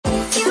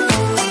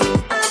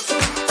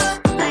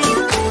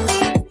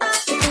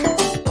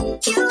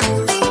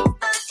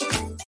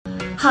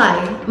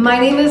My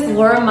name is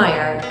Laura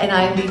Meyer, and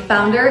I am the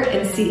founder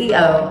and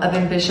CEO of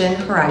Envision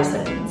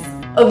Horizons.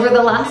 Over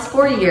the last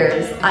 4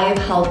 years, I have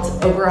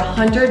helped over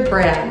 100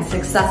 brands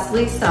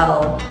successfully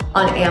sell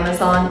on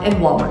Amazon and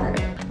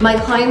Walmart. My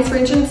clients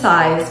range in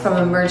size from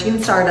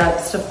emerging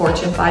startups to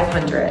Fortune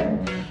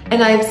 500,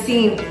 and I have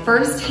seen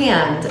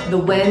firsthand the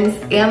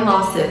wins and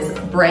losses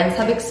brands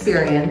have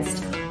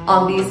experienced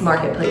on these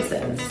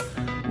marketplaces,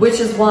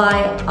 which is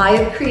why I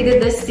have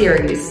created this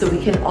series so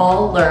we can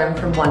all learn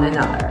from one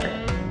another.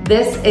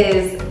 This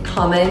is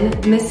Common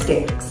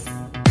Mistakes.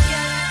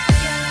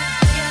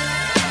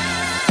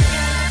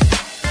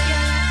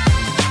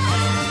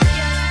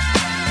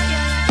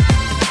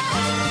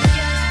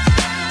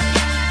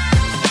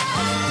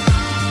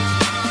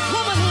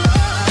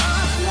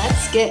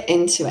 Let's get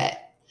into it.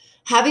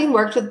 Having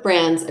worked with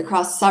brands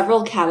across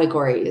several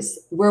categories,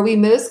 where we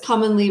most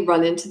commonly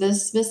run into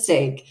this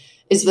mistake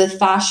is with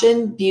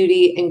fashion,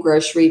 beauty, and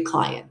grocery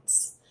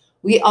clients.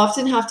 We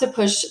often have to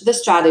push the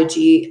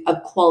strategy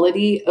of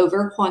quality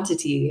over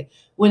quantity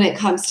when it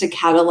comes to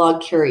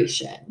catalog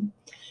curation.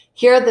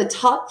 Here are the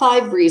top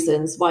 5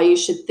 reasons why you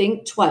should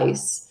think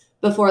twice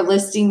before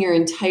listing your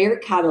entire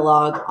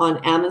catalog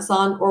on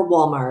Amazon or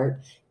Walmart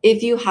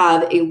if you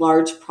have a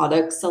large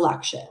product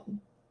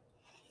selection.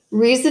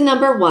 Reason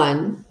number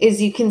 1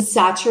 is you can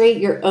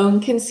saturate your own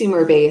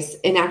consumer base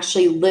and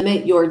actually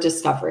limit your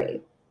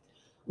discovery.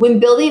 When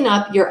building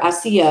up your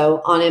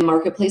SEO on a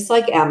marketplace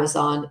like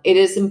Amazon, it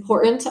is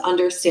important to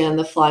understand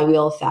the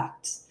flywheel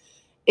effect.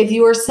 If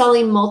you are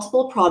selling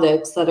multiple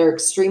products that are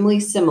extremely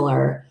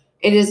similar,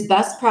 it is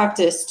best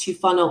practice to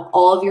funnel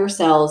all of your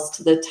sales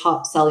to the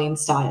top selling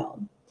style.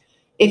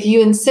 If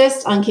you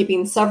insist on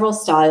keeping several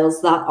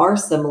styles that are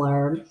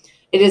similar,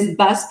 it is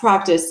best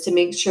practice to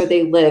make sure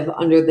they live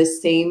under the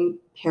same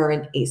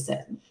parent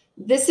ASIN.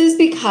 This is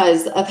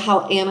because of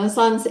how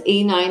Amazon's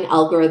A9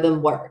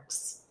 algorithm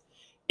works.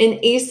 An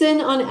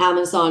ASIN on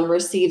Amazon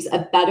receives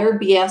a better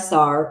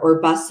BSR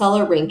or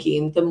bestseller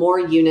ranking the more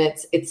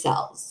units it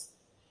sells.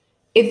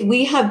 If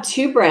we have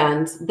 2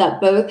 brands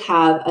that both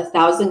have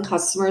 1,000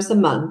 customers a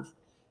month,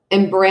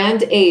 and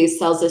brand A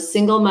sells a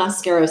single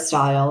mascara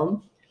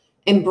style,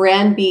 and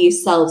brand B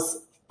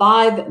sells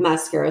 5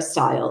 mascara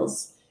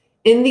styles,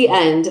 in the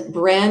end,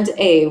 brand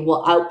A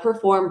will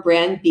outperform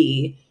brand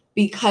B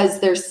because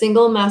their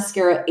single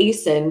mascara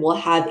ASIN will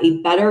have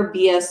a better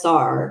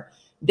BSR.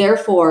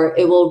 Therefore,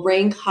 it will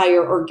rank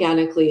higher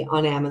organically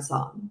on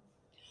Amazon.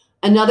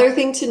 Another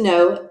thing to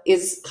note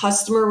is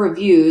customer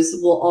reviews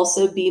will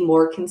also be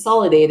more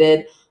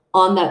consolidated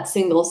on that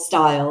single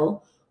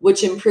style,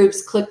 which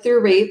improves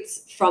click-through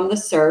rates from the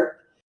SERP.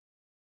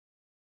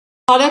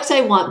 The product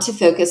I want to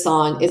focus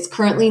on is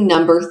currently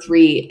number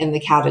 3 in the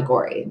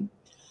category.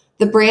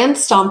 The brand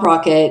Stomp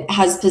Rocket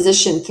has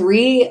position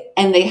 3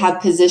 and they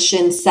have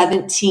position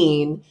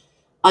 17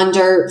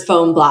 under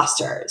foam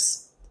blasters.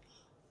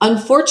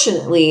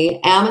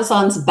 Unfortunately,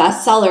 Amazon's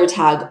bestseller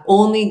tag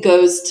only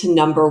goes to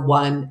number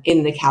 1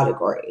 in the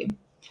category.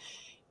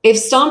 If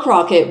Stomp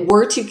Rocket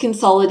were to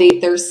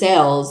consolidate their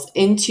sales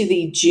into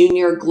the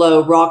Junior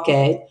Glow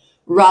Rocket,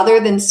 rather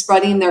than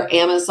spreading their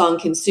Amazon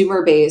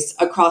consumer base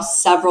across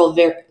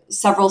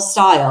several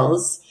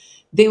styles,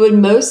 they would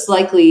most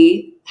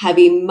likely have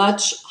a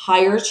much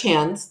higher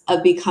chance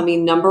of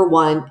becoming number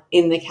 1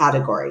 in the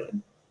category.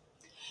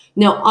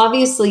 Now,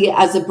 obviously,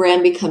 as a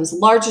brand becomes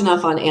large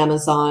enough on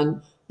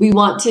Amazon, we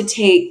want to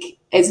take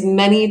as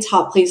many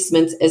top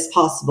placements as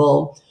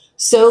possible,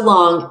 so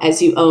long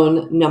as you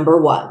own number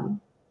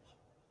 1.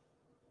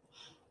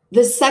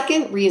 The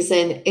second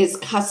reason is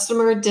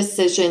customer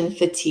decision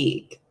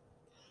fatigue.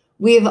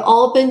 We have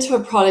all been to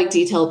a product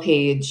detail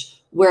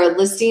page where a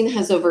listing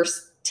has over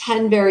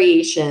 10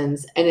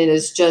 variations and it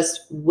is just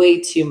way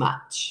too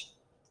much.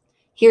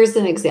 Here's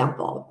an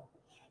example.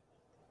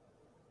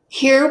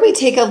 Here we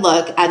take a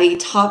look at a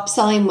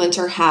top-selling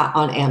winter hat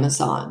on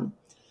Amazon.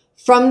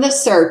 From the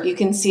SERP, you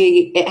can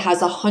see it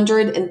has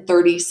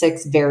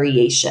 136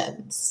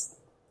 variations.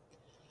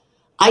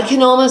 I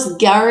can almost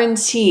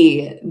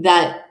guarantee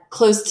that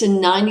close to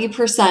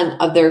 90%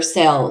 of their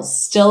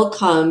sales still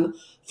come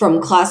from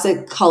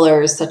classic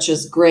colors such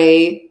as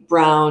gray,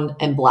 brown,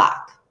 and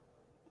black.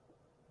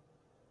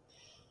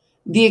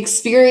 The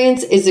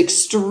experience is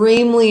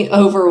extremely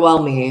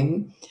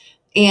overwhelming.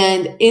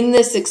 And in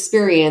this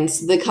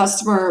experience, the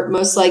customer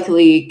most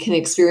likely can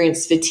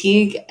experience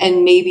fatigue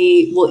and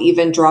maybe will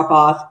even drop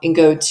off and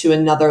go to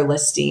another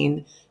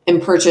listing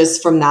and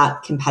purchase from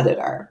that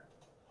competitor.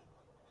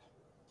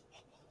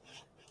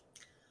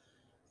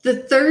 The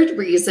third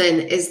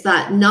reason is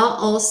that not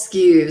all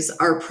SKUs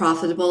are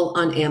profitable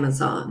on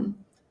Amazon.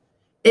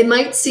 It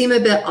might seem a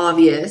bit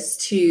obvious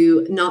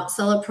to not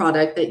sell a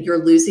product that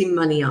you're losing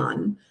money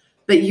on,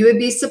 but you would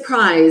be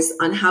surprised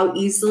on how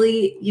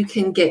easily you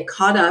can get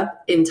caught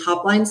up in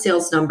top-line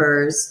sales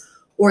numbers,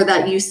 or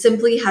that you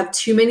simply have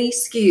too many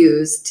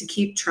SKUs to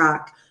keep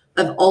track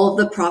of all of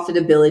the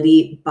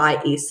profitability by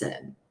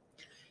ASIN.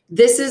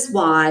 This is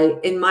why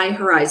in My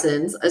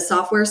Horizons, a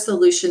software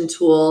solution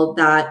tool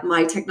that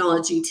my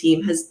technology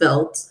team has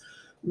built,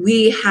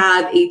 we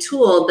have a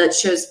tool that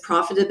shows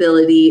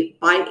profitability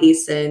by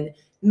ASIN,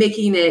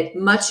 making it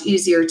much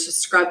easier to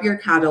scrub your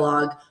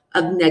catalog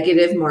of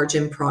negative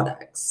margin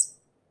products.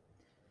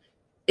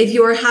 If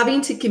you are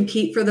having to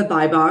compete for the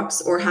buy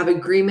box or have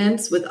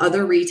agreements with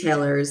other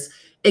retailers,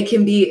 it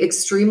can be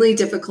extremely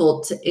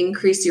difficult to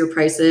increase your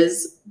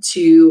prices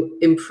to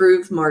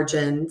improve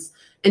margins.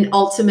 And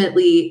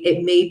ultimately,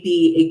 it may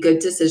be a good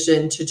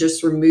decision to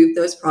just remove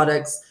those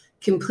products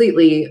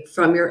completely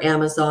from your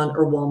Amazon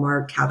or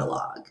Walmart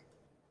catalog.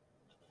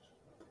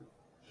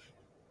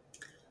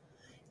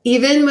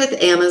 Even with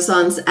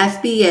Amazon's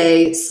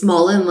FBA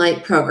Small and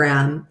Light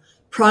program,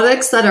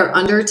 products that are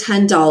under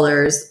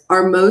 $10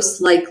 are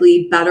most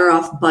likely better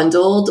off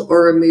bundled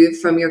or removed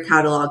from your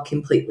catalog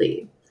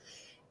completely.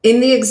 In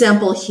the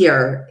example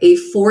here, a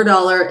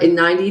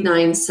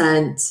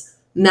 $4.99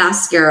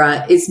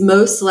 mascara is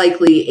most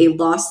likely a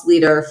loss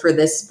leader for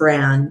this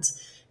brand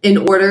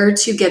in order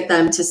to get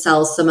them to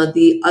sell some of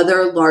the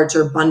other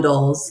larger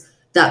bundles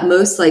that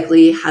most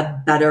likely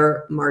have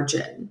better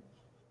margin.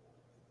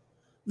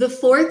 The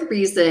fourth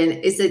reason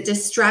is it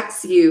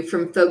distracts you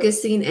from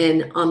focusing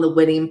in on the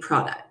winning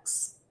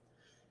products.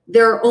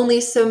 There are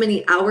only so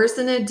many hours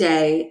in a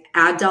day,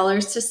 ad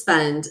dollars to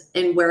spend,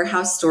 and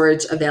warehouse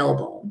storage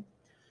available.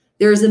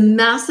 There is a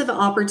massive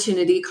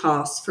opportunity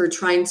cost for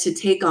trying to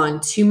take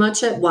on too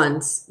much at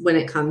once when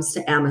it comes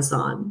to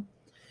Amazon.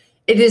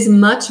 It is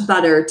much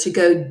better to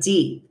go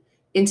deep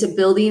into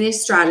building a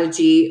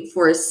strategy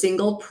for a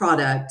single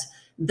product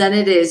than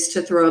it is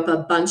to throw up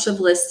a bunch of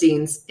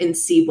listings and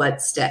see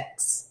what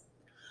sticks.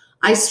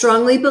 I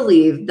strongly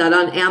believe that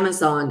on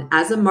Amazon,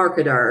 as a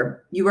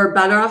marketer, you are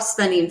better off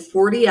spending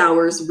 40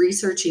 hours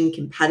researching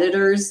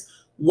competitors,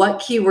 what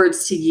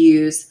keywords to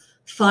use,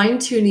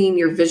 fine-tuning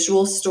your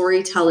visual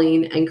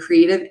storytelling and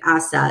creative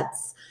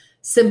assets,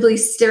 simply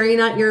staring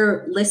at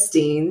your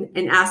listing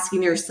and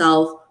asking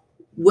yourself,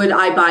 would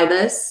I buy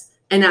this?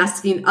 And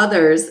asking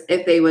others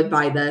if they would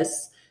buy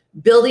this,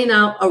 building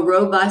out a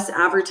robust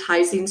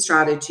advertising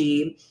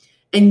strategy,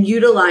 and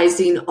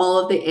utilizing all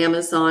of the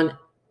Amazon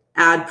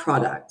ad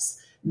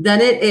products than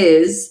it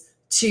is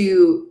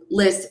to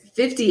list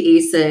 50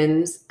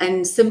 ASINs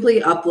and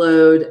simply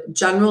upload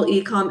general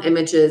e-com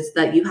images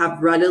that you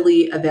have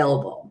readily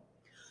available.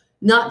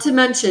 Not to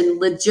mention,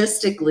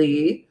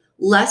 logistically,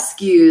 less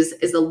SKUs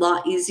is a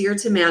lot easier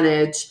to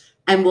manage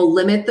and will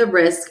limit the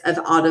risk of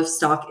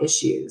out-of-stock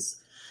issues.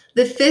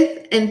 The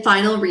fifth and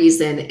final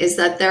reason is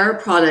that there are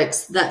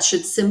products that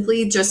should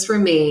simply just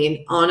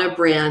remain on a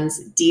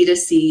brand's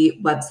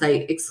D2C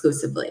website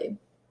exclusively.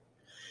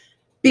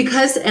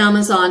 Because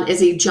Amazon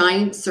is a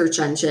giant search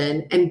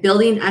engine and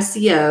building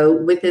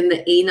SEO within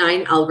the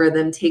A9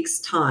 algorithm takes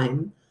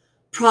time,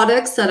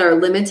 products that are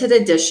limited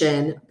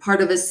edition,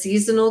 part of a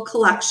seasonal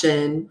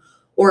collection,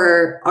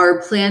 or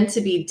are planned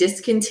to be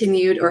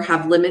discontinued or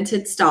have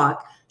limited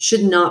stock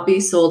should not be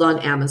sold on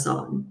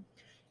Amazon.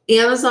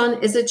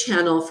 Amazon is a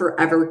channel for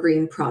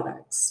evergreen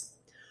products.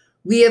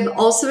 We have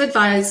also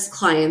advised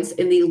clients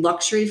in the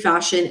luxury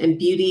fashion and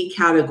beauty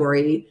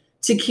category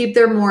to keep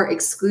their more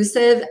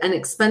exclusive and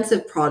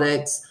expensive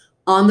products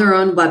on their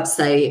own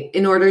website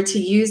in order to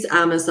use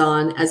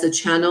Amazon as a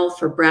channel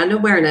for brand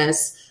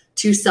awareness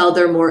to sell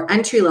their more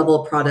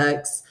entry-level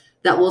products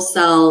that will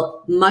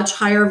sell much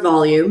higher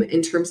volume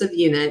in terms of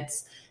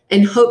units,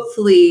 and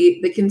hopefully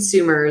the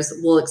consumers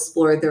will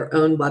explore their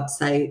own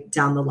website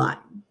down the line.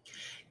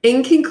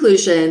 In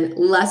conclusion,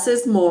 less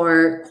is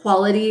more,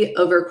 quality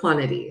over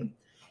quantity.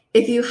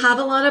 If you have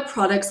a lot of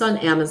products on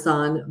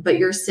Amazon, but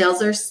your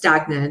sales are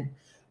stagnant,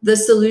 the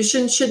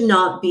solution should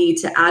not be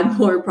to add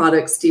more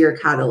products to your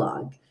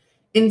catalog.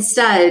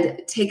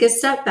 Instead, take a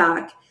step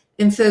back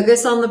and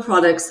focus on the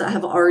products that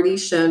have already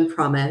shown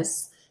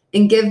promise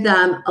and give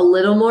them a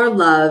little more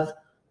love,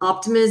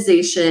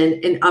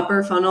 optimization, and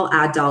upper funnel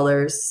ad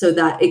dollars so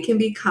that it can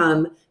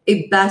become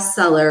a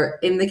bestseller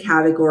in the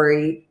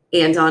category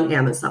and on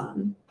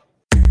Amazon.